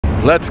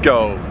Let's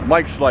go.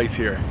 Mike Slice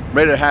here.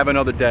 Ready to have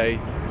another day.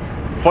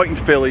 Fighting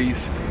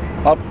Phillies.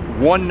 Up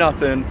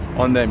 1-0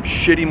 on them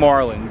shitty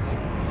Marlins.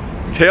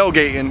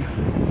 Tailgating.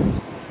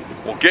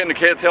 Well, getting the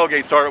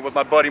tailgate started with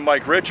my buddy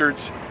Mike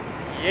Richards.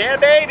 Yeah,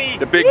 baby.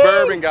 The big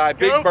bourbon guy.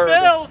 Big bourbon.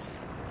 Phils.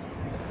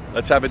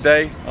 Let's have a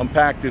day.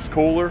 Unpack this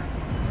cooler.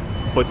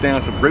 Put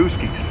down some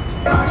brewskis.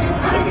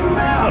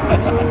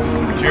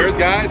 Cheers,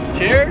 guys.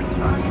 Cheers.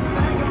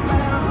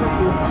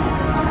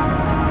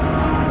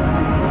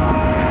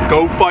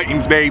 Go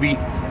Fightings, baby.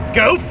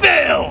 Go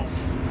Phils.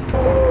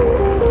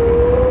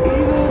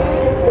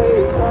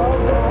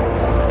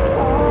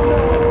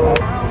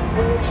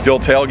 Still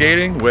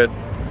tailgating with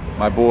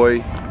my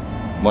boy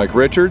Mike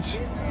Richards.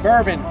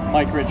 Bourbon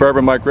Mike Richards.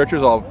 Bourbon Mike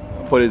Richards. I'll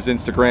put his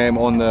Instagram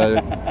on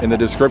the in the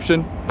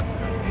description.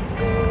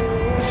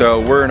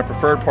 So we're in a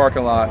preferred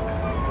parking lot.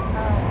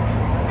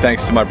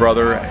 Thanks to my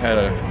brother, I had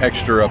an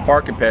extra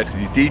parking pass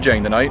because he's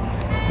DJing tonight.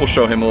 We'll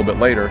show him a little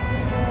bit later.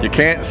 You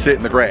can't sit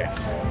in the grass.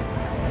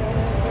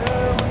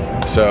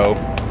 So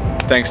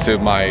thanks to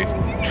my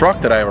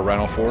truck that I have a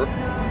rental for,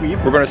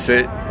 we're gonna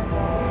sit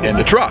in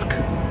the truck.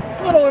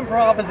 Little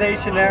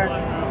improvisation there.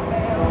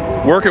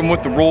 Working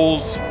with the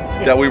rules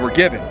that we were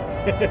given.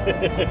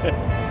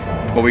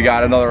 But we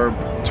got another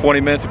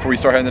 20 minutes before we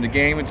start heading to the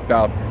game. It's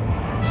about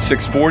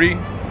 6:40.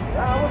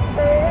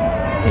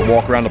 We'll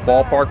walk around the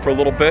ballpark for a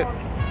little bit.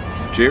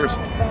 Cheers.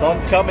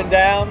 Sun's coming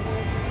down.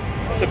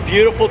 It's a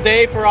beautiful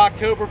day for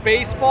October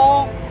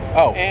baseball.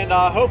 Oh. And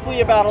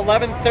hopefully about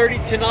 11:30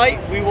 tonight,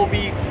 we will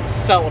be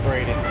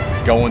celebrating.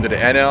 Going to the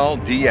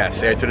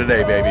NLDS after the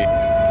day, baby.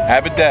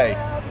 Have a day.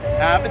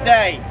 Have a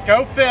day.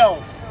 Go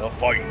Phils. The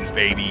Fightings,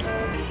 baby.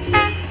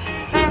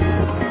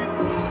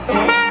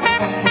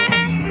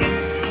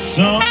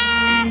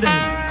 Someday,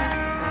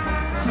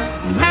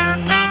 when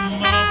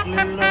I'm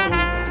awfully low,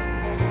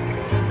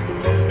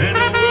 and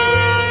the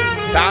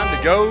world's Time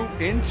to go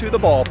into the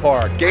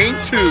ballpark. Game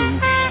 2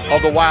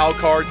 of the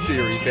Wildcard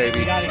series,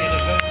 baby. Gotta get a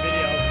good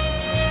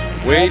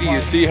video. Wait till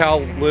you see how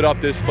lit up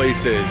this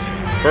place is.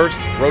 First,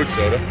 road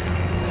soda.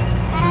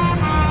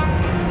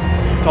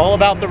 It's all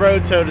about the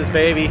road sodas,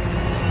 baby.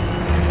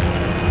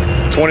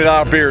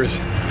 $20 beers.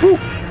 Whew.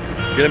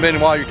 Get them in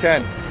while you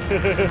can.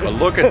 But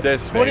look at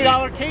this, baby.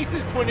 $20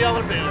 cases,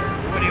 $20 beers.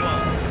 What do you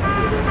want?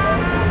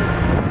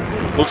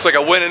 Looks like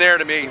a win in there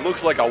to me.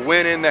 Looks like a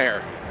win in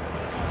there.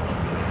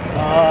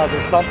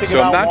 There's something So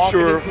I'm about not walking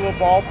sure into a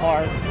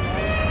ballpark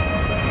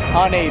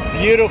on a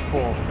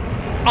beautiful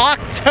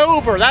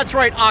October. That's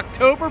right,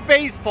 October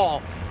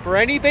baseball. For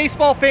any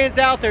baseball fans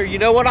out there, you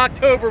know what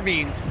October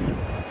means.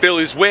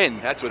 Phillies win.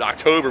 That's what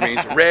October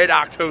means. Red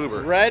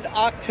October. Red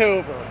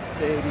October,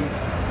 baby.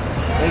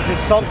 There's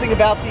just something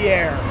about the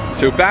air.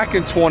 So back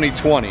in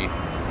 2020,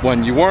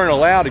 when you weren't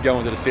allowed to go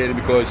into the stadium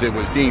because it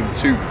was deemed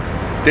too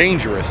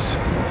dangerous,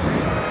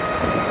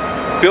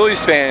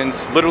 Phillies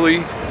fans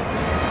literally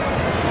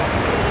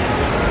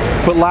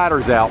put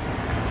ladders out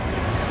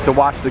to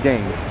watch the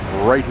games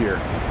right here.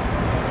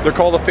 They're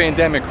called the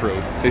Pandemic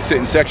Crew. They sit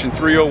in section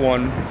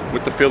 301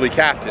 with the Philly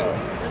captain.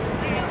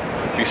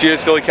 If you see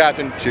this Philly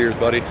captain, cheers,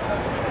 buddy.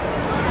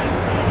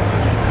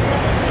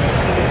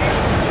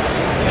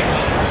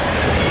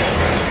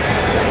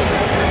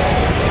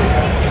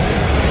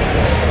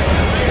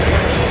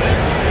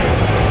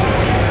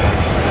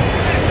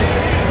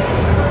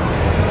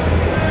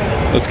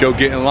 Let's go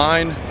get in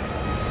line,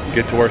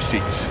 get to our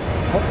seats.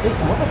 Put this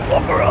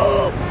motherfucker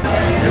up.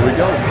 Here we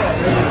go.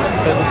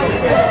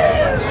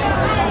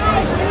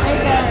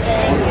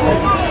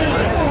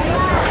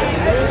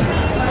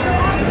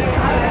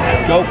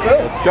 Go Phil.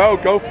 Let's go.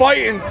 Go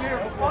Fightings.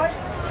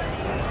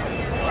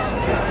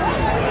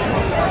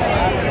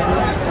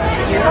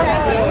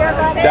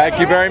 Thank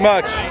you very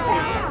much.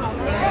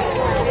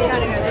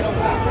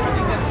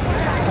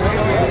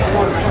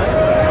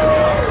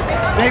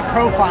 They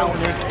profiled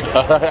me.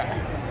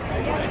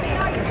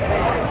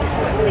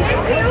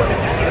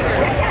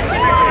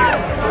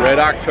 Red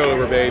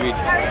October, baby.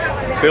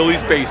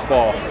 Phillies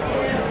baseball.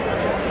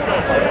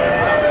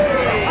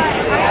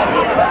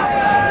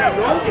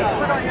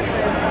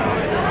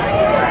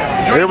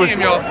 Enjoy the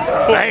game, y'all.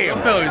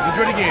 Bam. Phillies,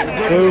 enjoy the game.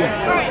 Enjoy the game.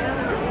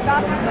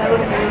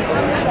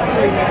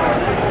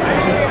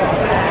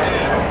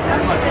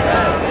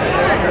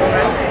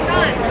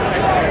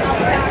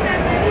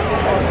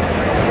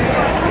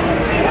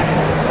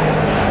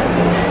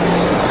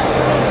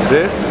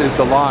 This is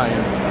the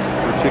line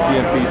for Chicky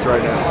and Pete's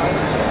right now.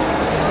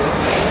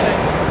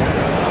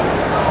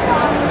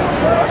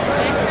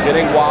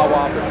 Getting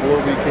Wawa before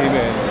we came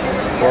in,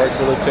 right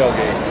for the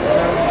tailgate.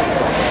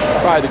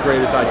 Probably the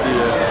greatest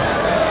idea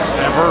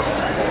ever.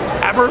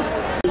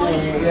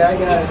 Yeah, I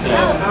got it.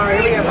 All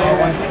right, we have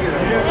one.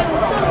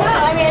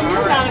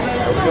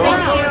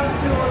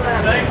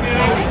 Thank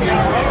you.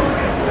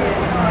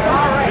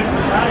 All right.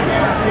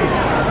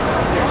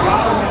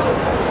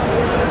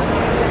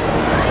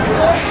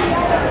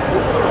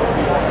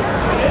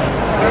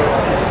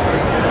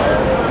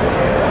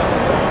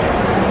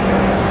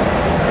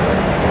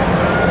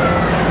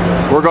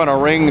 We're gonna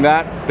ring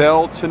that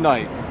bell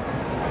tonight.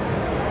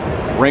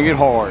 bring it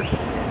hard. Is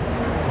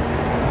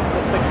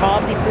this the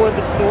calm before the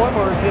storm,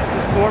 or is this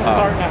the storm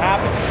starting to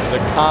happen? The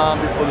calm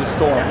before the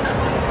storm.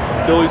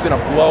 Phillies in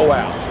a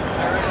blowout.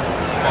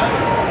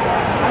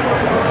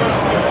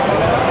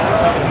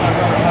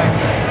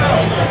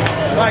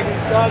 Mike,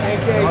 it's Doug,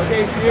 a.k.a.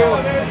 Chase U.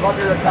 Love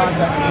your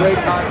content. Great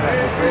content.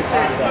 Great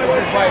content.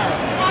 This is Mike.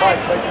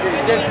 Mike, nice to meet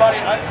you. Just buddy.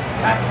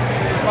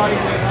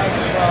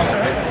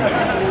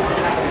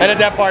 Edit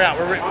that part out.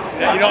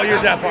 You don't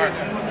use that part.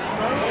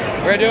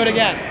 We're gonna do it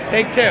again.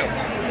 Take two.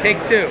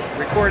 Take two.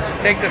 Record.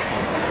 Take this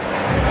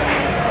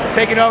one.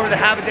 Taking over the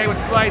Have a Day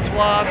with Slice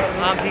vlog.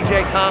 I'm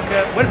DJ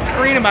Tonka. What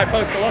screen am I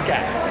supposed to look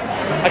at?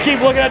 I keep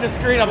looking at the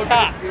screen up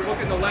top. You're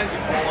looking the lens.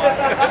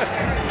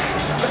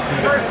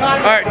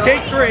 All right,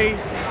 take three.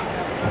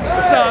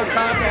 What's up?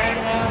 Time to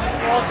hang out.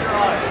 Close your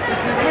eyes.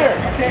 Here,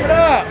 keep it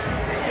up.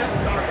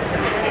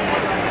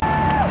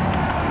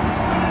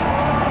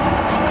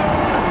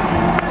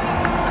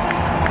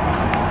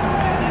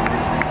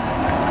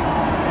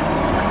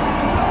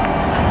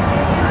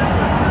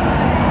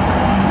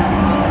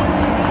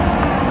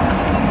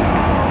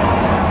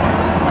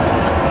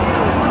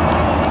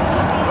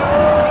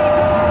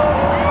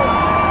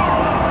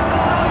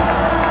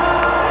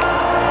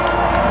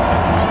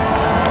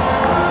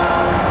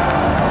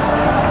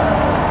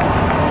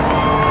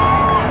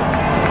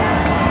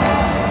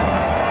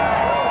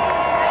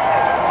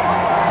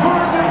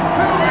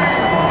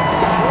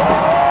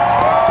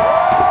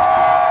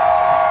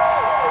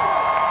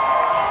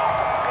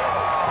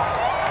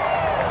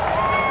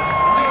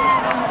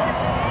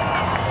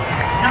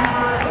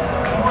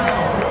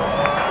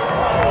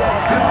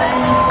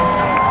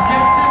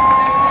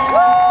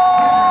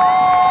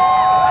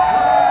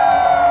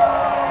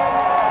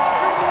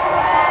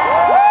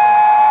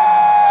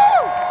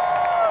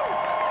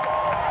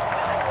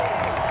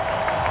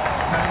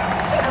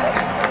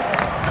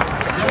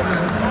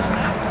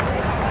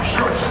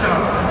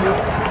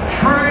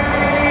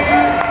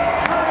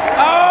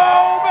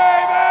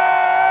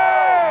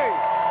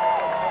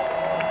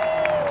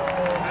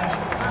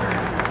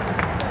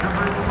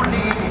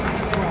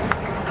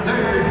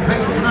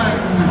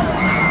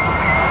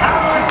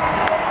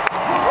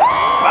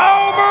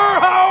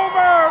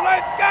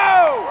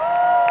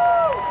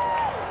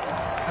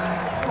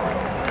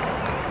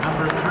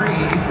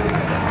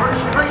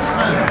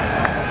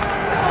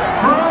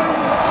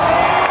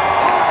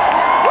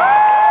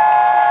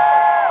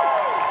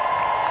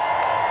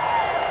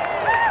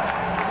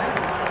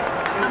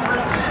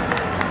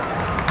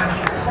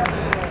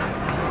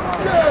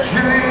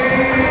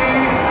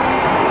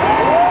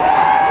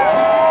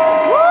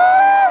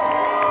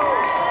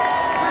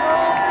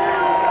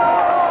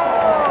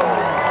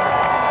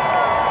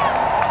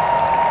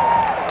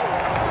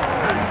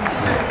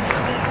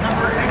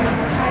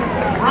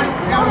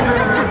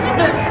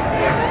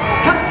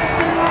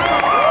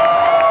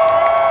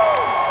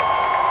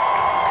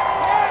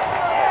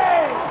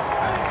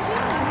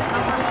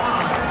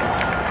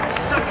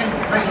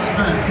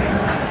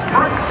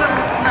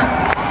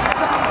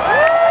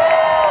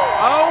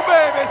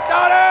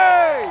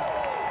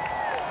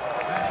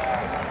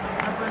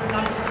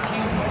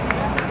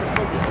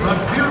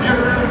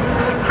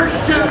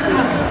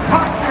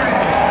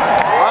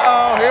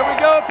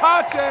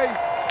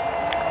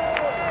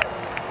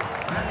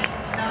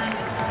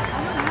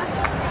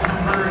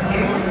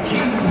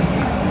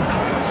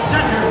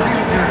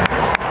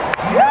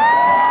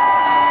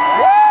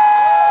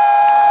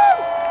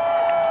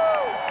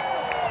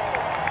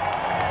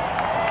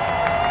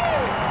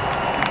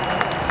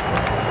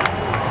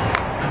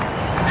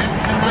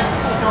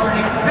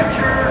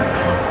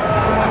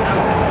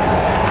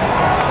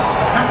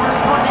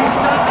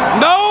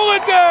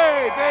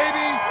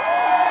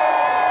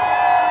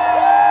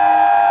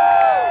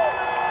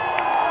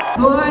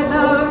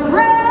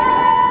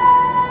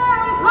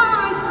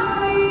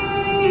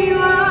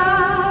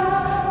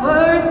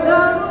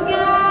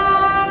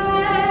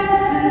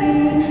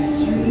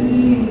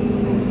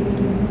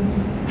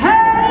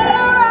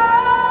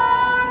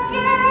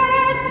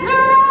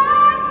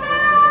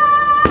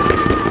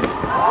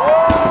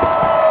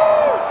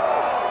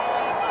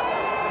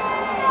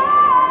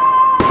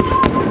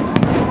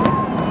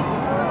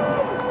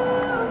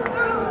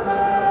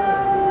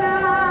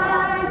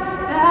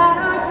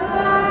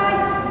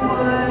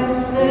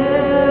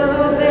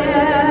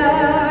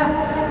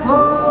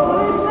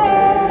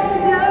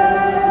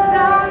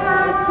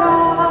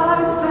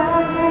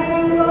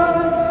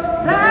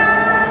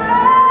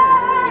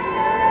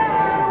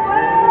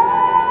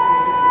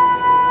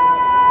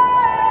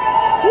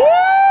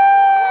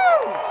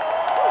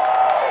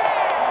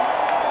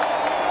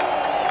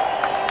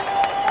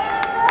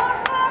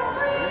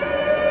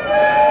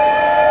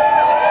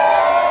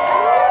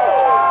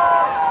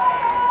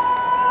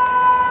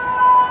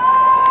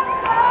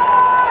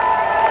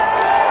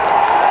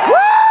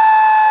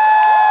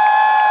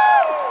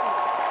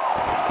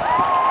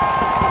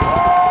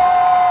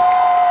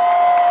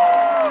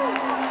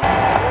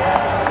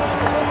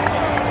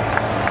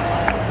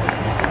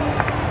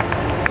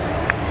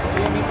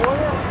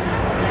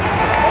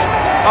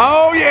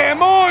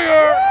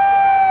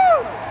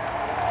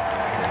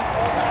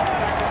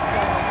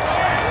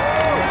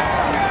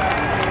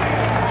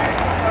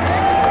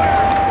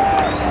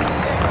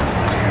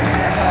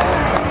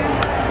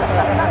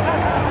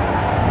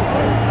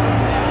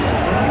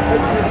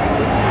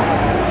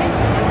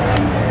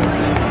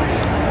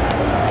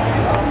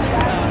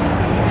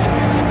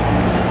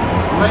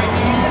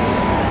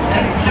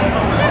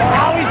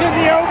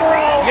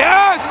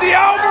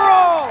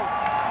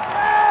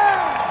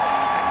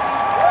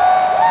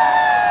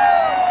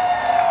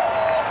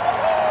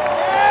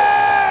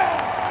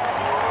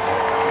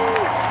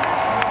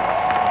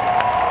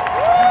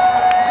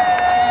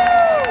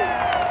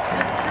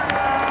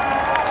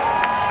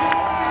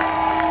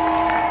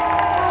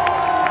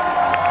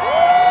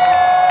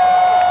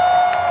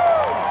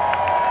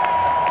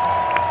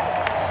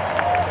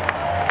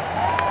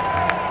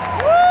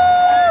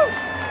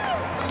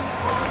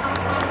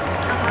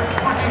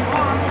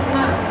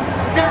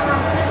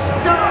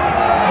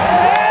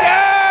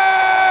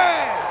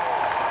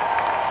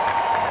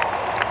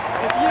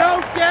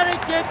 get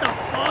it, get the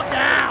fuck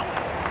out.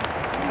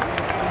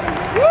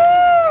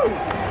 Woo!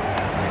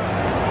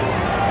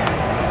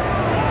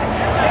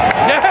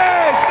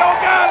 Yes!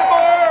 Don't got it, boy!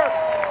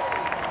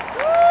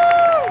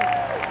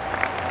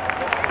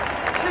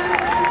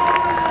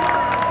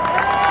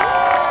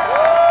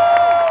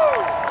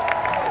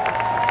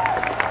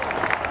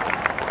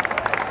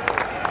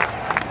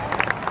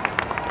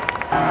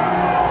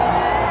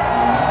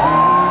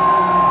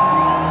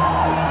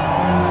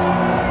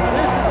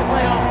 This is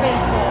playoff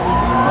baseball.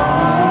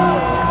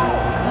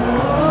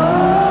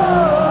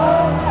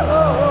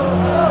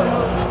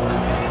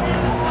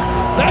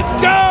 Let's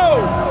go!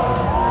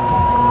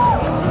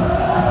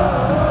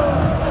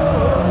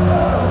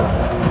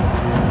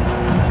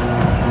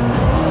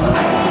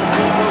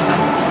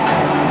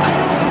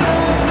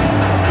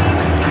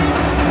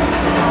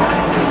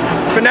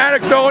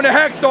 Fanatics throwing the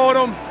hex on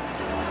them.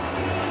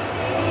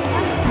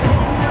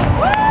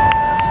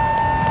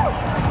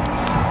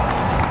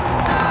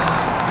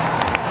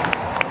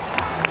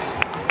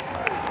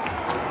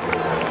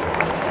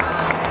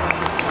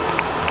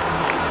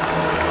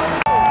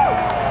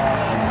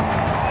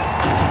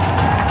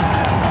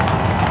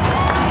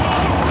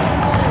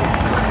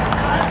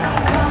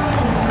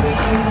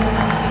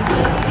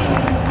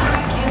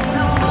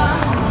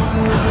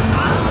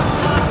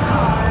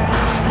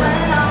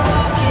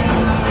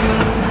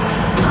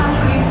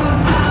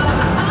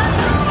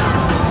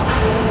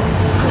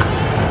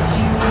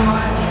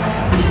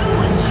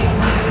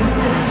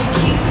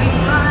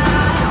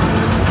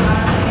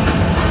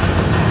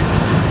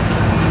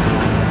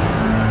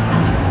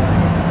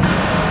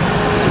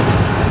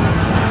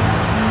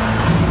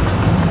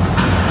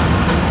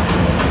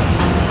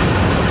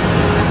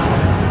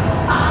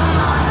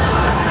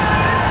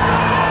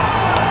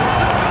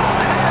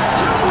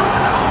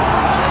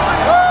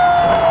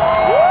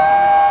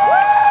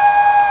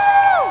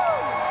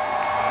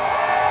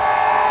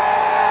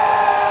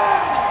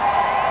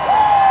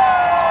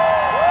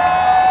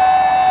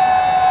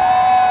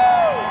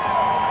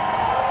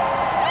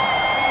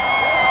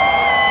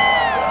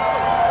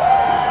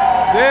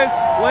 This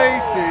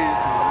place is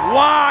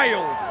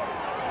wild.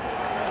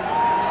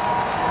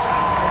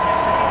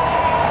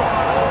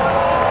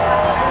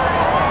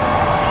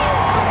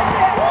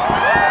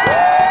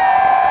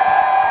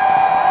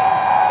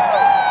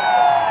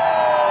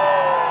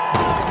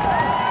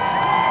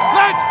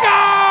 Let's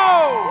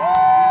go!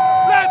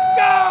 Let's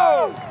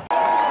go!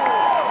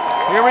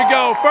 Here we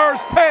go,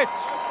 first pitch.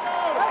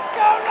 Let's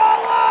go,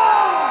 Nola!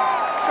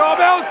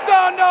 Showbell's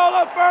done,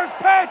 Nola, first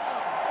pitch.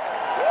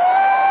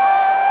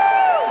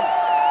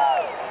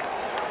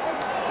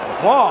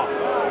 Ball.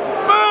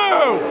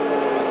 Boo!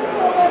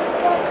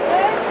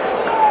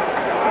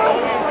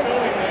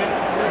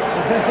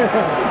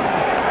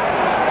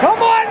 Come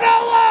on,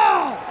 Nola!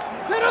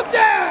 Sit him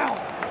down!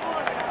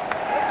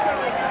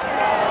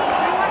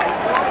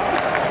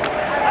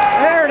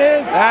 There it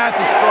is. That's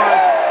a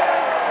strike.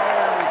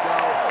 There we go.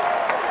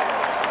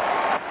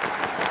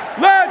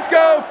 Let's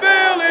go,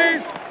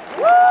 Phillies!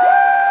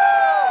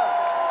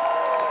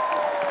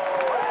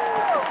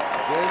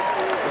 This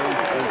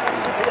place is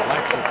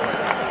electric right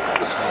now.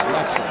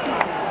 Electric.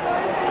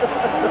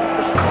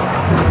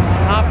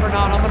 Not for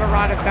not. I'm going to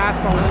ride a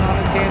fastball in on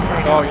his hands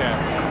right now. Oh, yeah.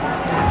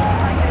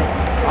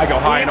 I go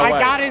high and away. I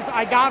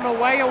got him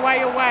away.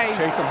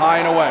 Chase him high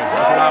and away.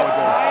 That's what I would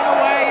do. High and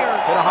away or...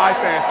 Hit a high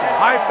fastball.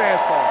 High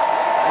fastball.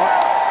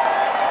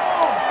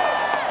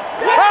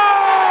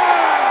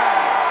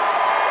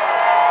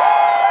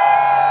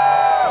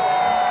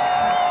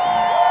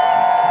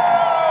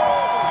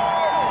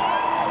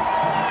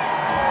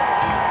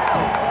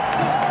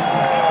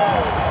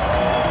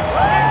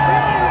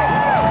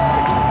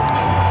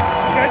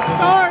 Good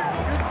start.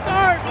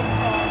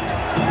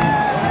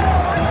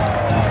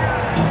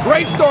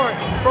 Great start.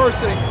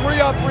 First inning.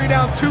 3 up, 3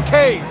 down, 2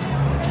 Ks.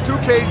 2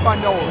 Ks by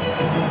Nola.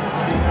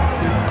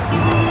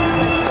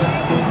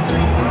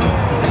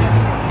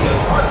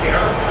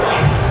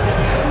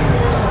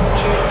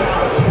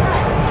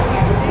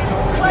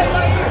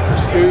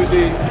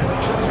 Susie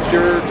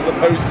secured to the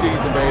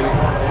postseason, baby.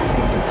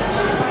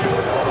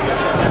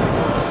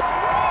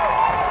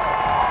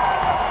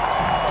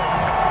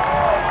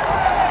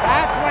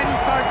 That's when you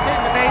start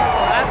hitting the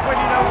baseball. That's when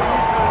you know when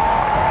you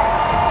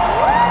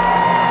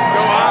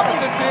Go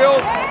opposite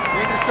field.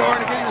 Then you're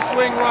starting to get your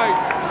swing right.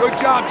 Good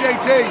job,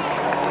 JT.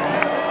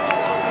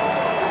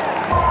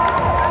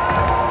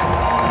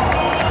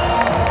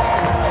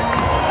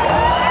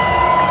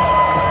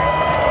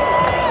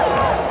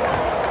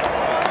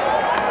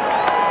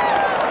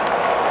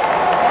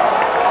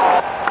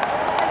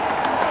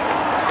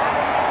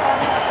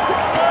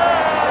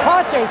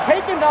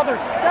 take another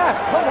step.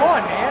 Come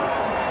on, man.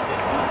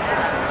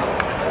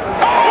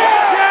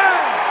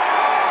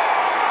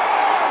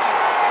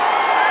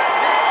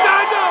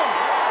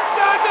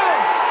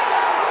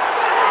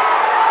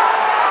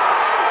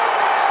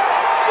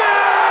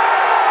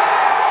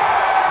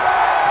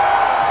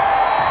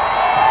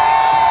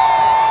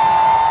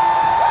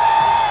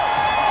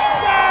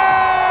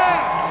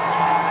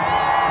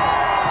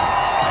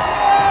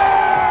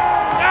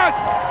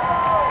 Yes!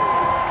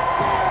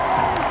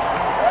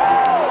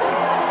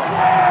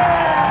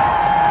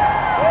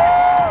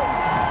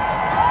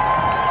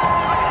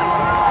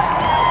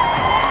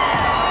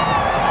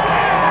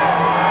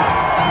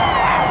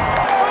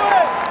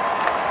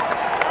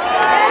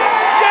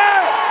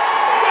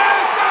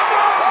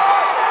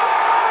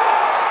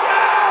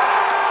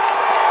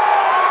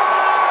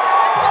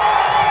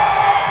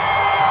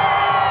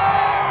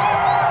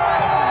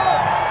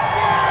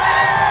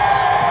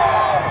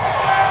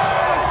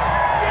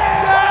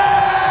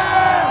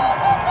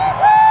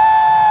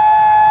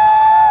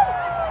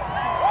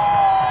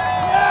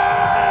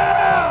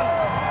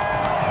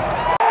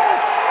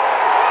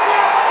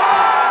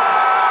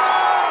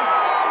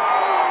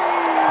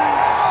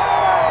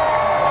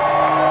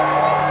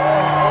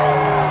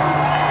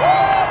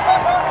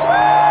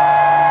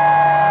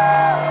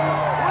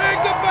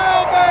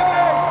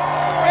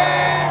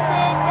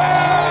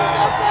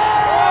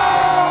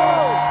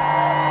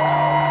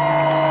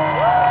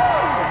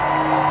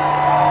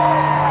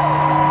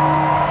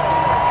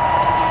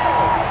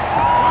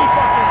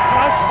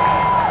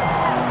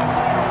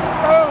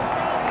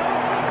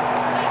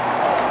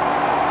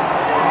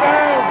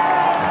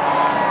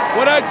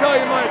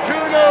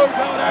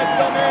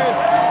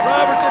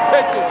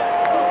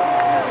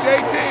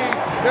 JT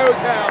knows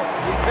how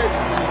he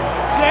pitches.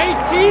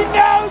 JT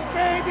knows,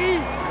 baby!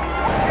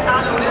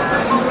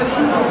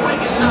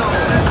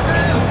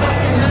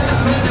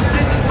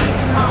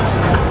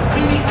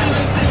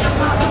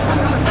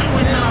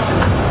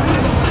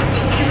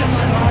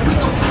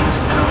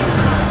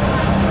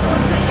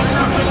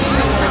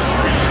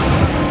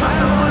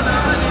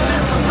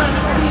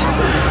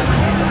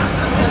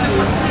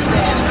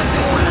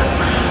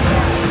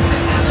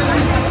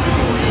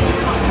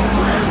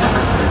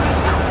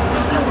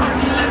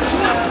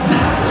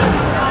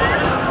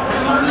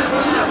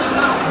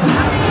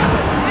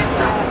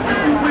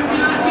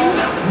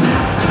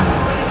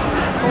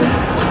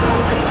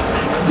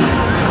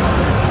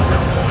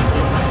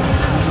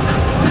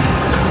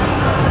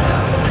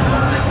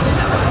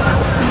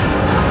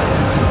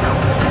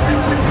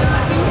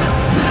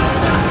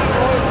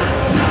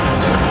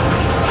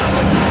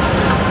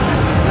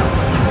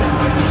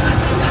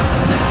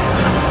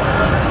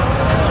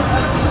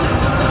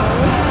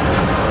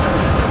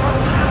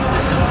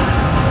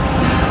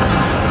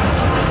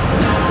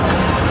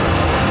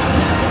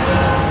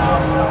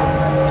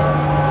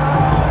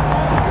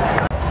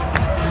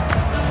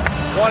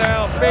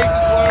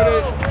 Bases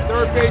loaded,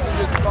 third baseman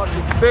just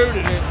fucking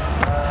booted it.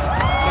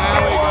 Now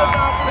we go.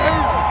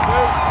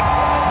 Boot.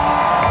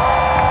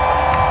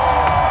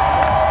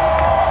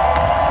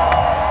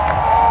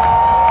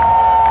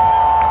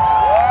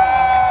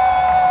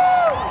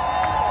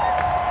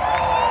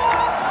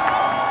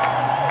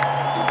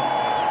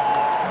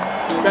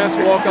 Best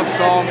walk-up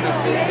song in the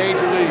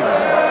major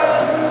leagues.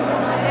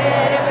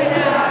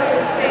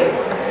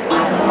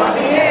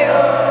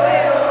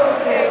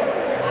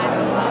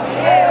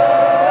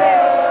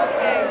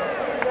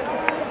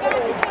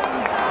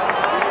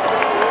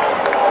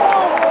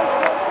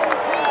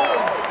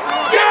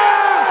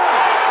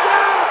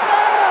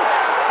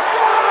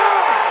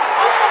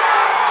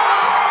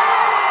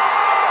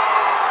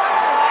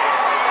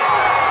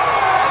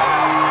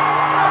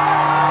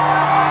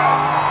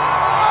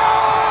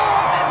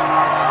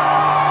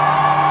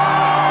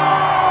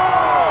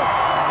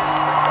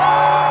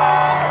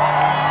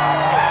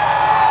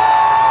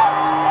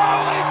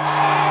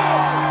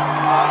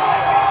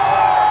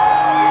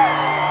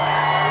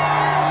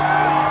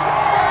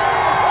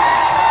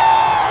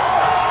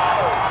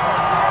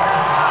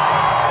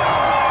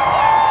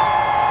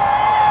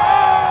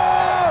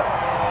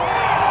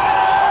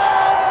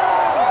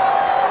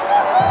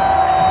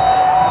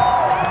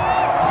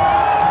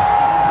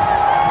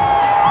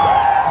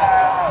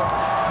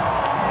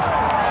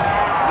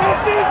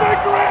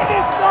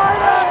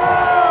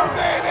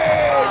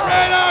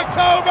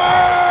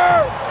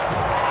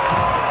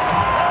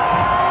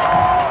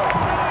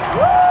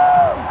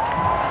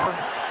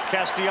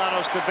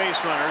 The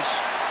base runners,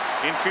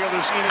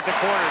 infielders in at the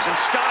corners, and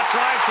Stott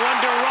drives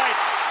one to right.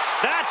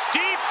 That's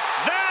deep.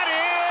 That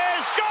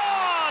is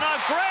gone. A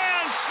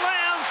grand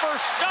slam for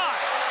Stott.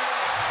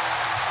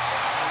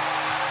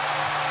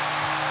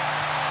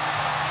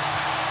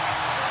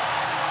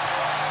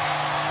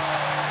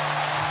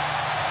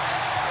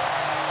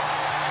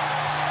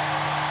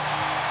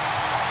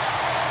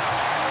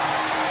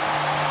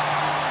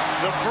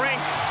 The brink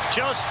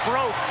just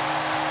broke.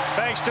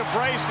 Thanks to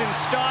Bryson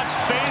Stott's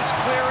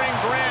base-clearing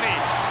granny.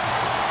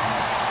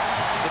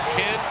 The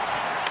kid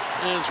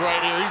is right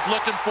here. He's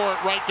looking for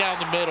it right down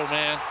the middle,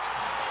 man.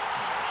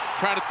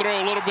 Try to throw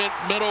a little bit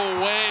middle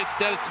away.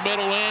 Instead, it's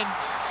middle in.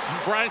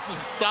 And Bryson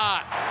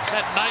Stott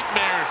had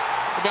nightmares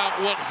about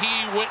what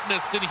he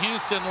witnessed in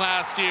Houston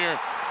last year.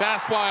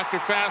 Fastball after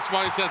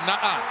fastball. He said,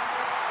 nah,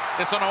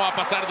 eso no va a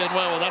pasar de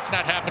nuevo. That's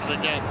not happening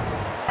again.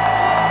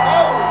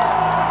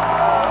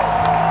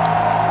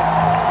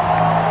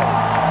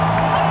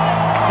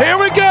 Here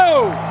we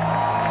go!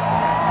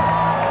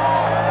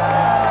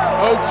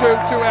 0-2,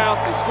 2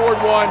 outs. He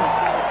scored one.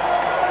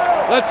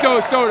 Let's go,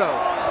 Soto.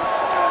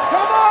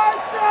 Come on,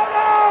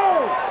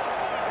 Soto!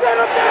 Sit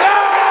him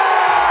down!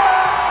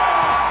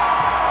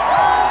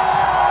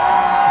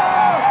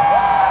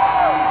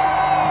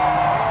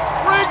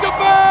 Bring the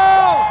ball!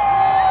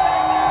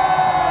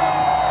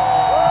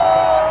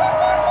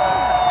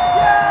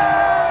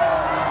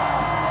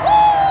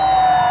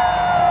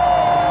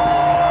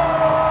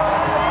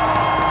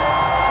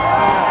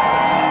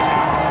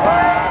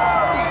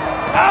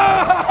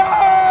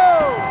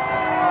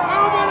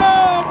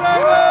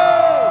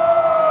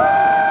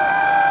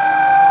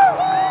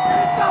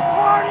 It's a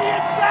party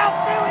in South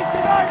Philly!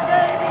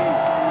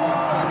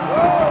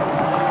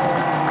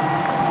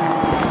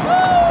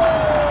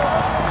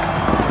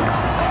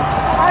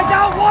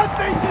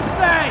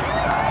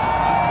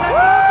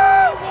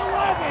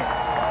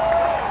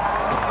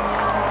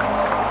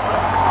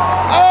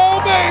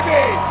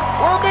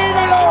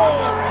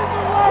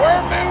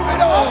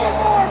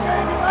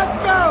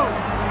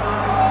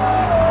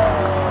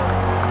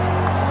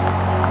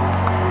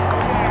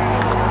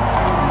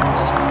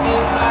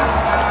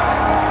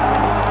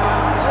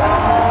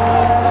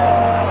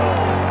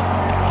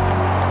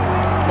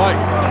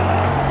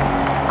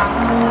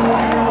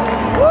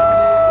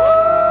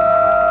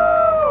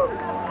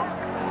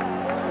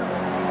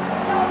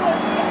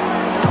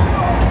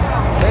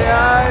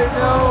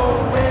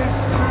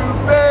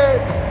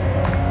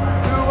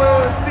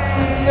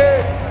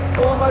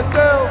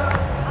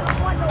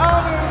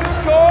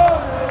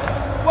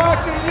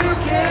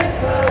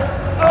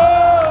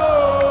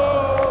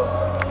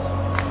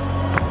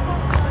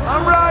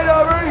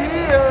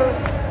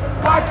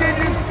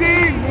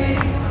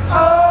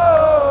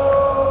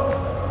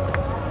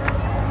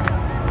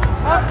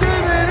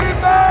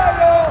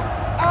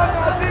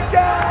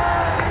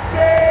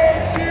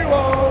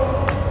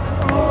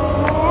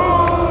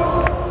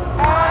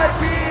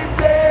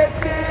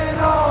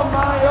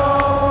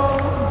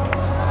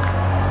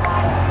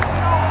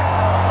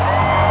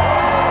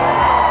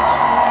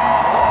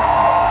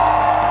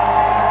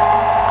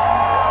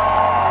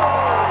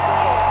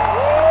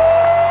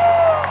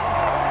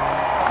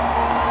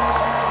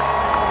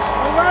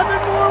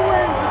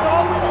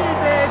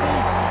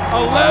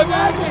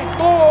 11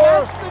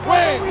 more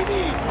wins.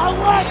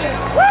 11.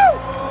 Woo!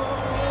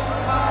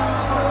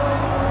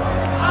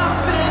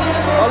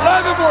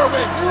 11 more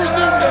wins. We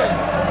resumed it.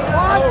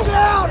 Watch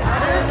out.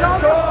 Here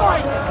comes the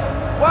fight.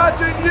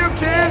 Watching you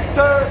kiss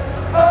her.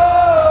 Oh.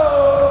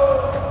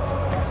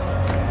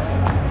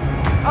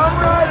 I'm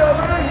right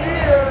over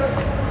here.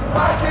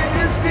 Why can't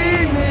you see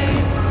me?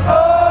 Oh.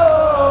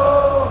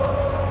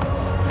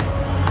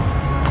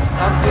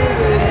 I'm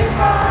giving it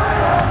my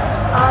all.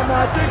 I'm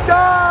not the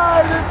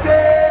guy that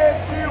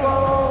takes you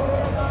home.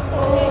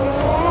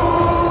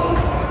 Ooh,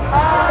 I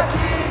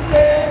keep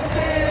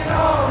dancing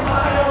on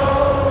my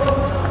own.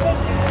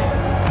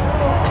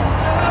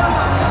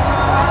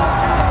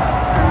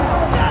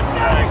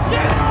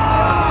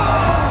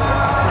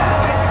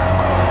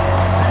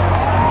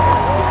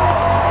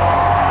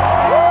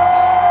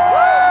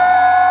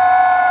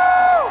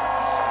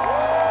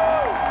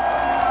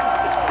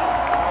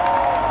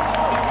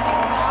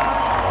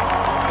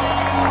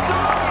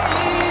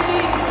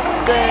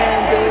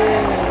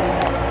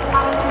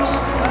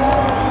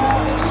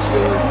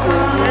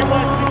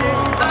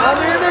 I'm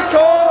in the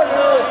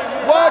corner,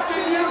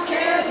 watching you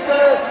kiss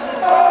her.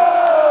 Oh,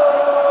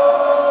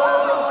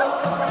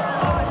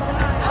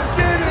 I'm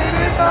giving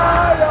it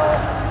my all.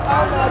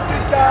 I'm not the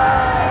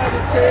guy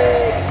that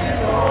takes you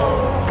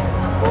home.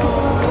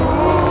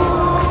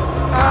 Ooh,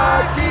 I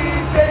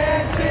keep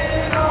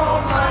dancing on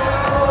my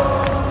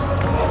own.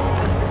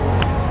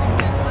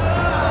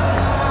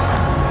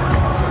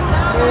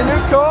 In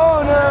the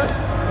corner,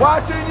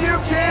 watching you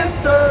kiss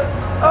her.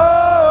 Oh.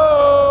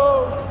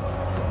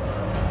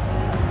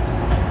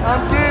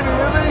 I'm giving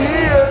over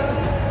here.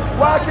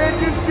 Why can't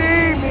you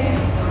see me?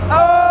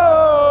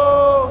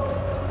 Oh,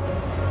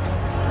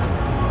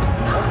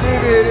 I'm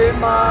giving it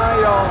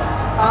my all.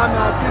 I'm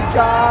not the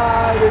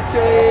guy that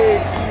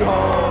takes you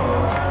home.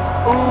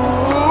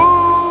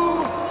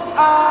 Ooh, I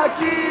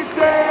keep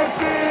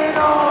dancing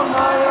on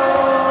my own.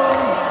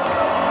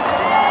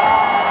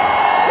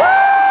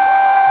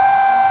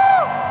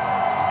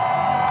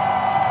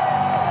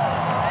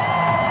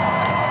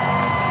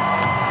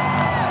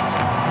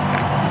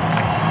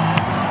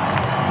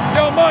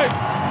 Mike,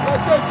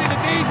 let's go see the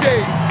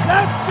DJs.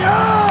 Let's go!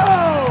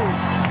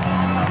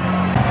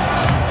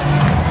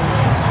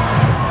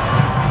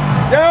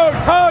 Yo,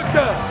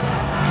 Tonka!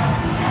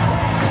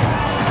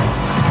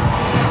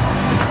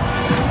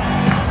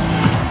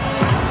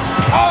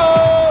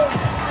 Oh!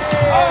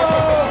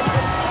 Oh!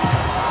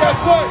 Guess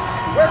what?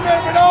 We're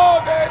moving on,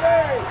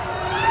 baby!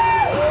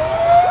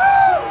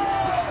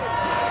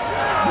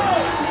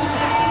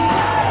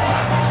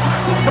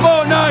 Come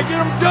on now, get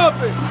them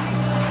jumping!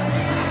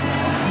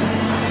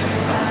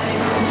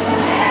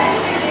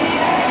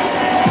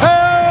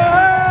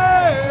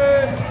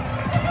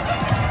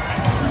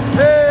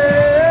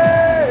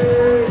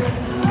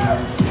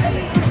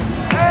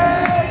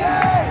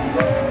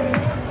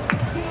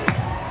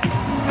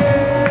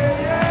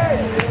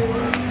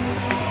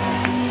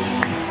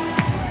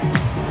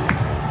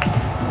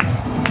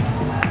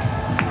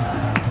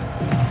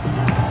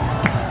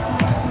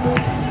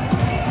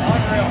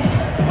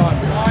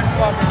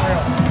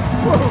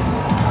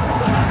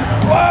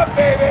 What,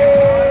 baby?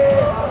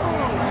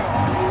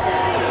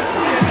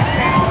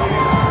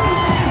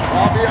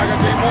 Bobby, I got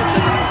game one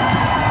tickets.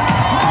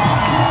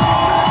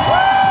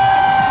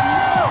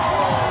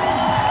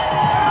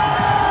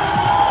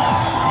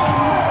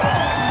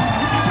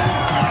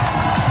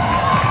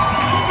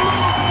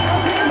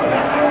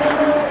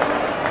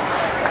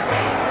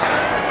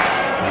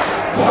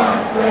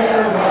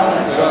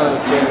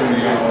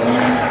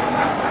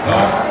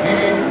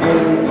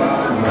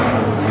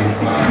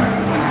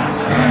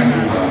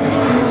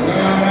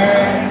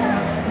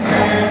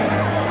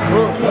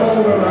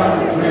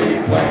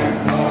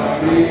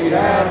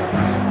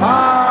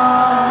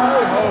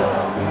 High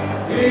hopes,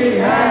 he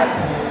had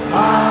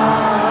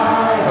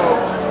high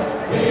hopes,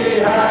 he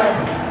had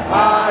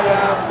high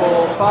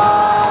apple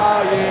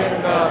pie in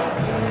the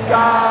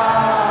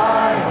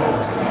sky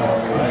hopes,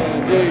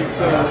 and he's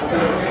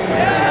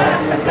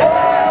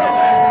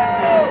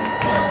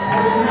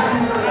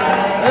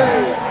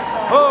hey,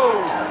 oh,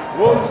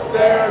 whoops,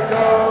 there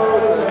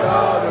goes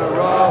another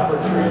rubber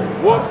tree,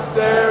 whoops,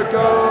 there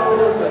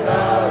goes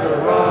another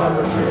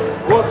rubber tree,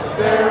 whoops,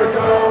 there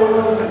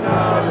goes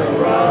another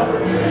rubber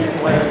tree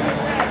plant.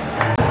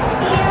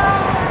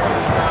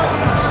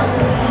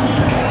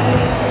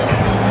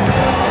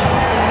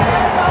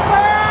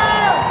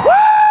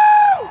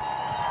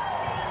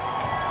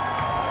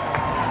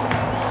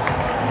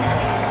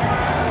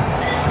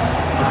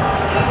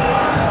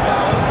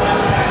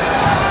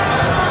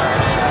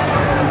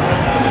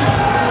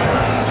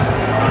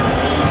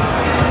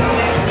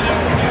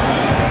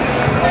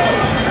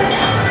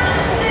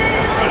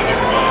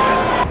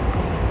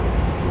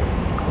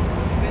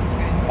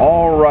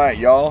 Alright,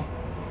 y'all.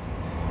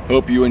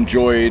 Hope you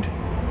enjoyed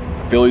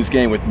the Phillies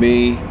game with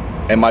me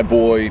and my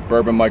boy,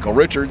 Bourbon Michael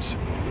Richards.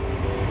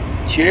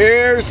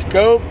 Cheers.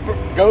 Go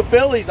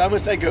Phillies. I'm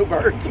going to say go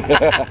Birds.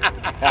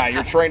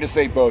 You're trained to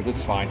say both.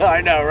 It's fine.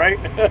 I know, right?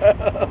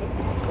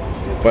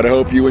 But I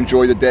hope you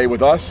enjoy the day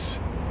with us.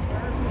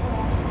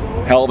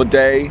 Hell of a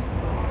day.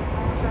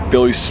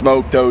 Phillies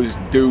smoked those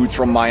dudes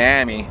from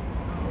Miami.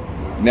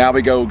 Now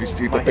we go get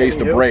to face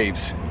the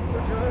Braves.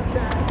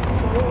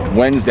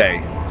 Wednesday.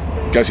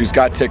 Guess who's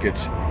got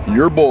tickets?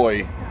 Your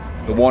boy,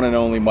 the one and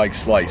only Mike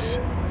Slice.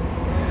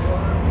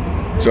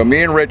 So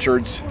me and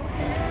Richards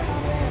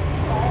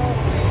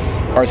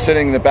are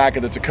sitting in the back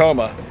of the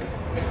Tacoma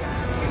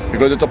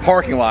because it's a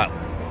parking lot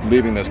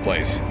leaving this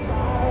place.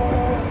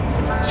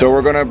 So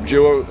we're gonna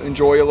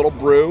enjoy a little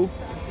brew,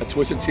 a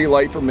Twisted Tea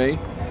Light for me,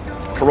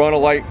 Corona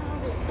Light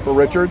for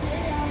Richards.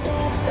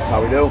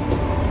 How we do?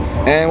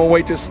 And we'll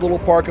wait this little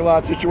parking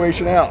lot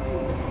situation out.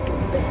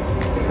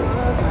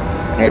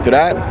 After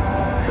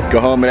that,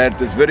 go home and edit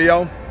this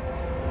video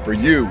for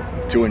you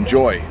to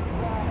enjoy.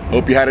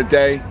 Hope you had a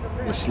day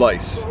with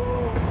Slice.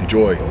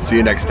 Enjoy. See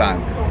you next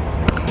time.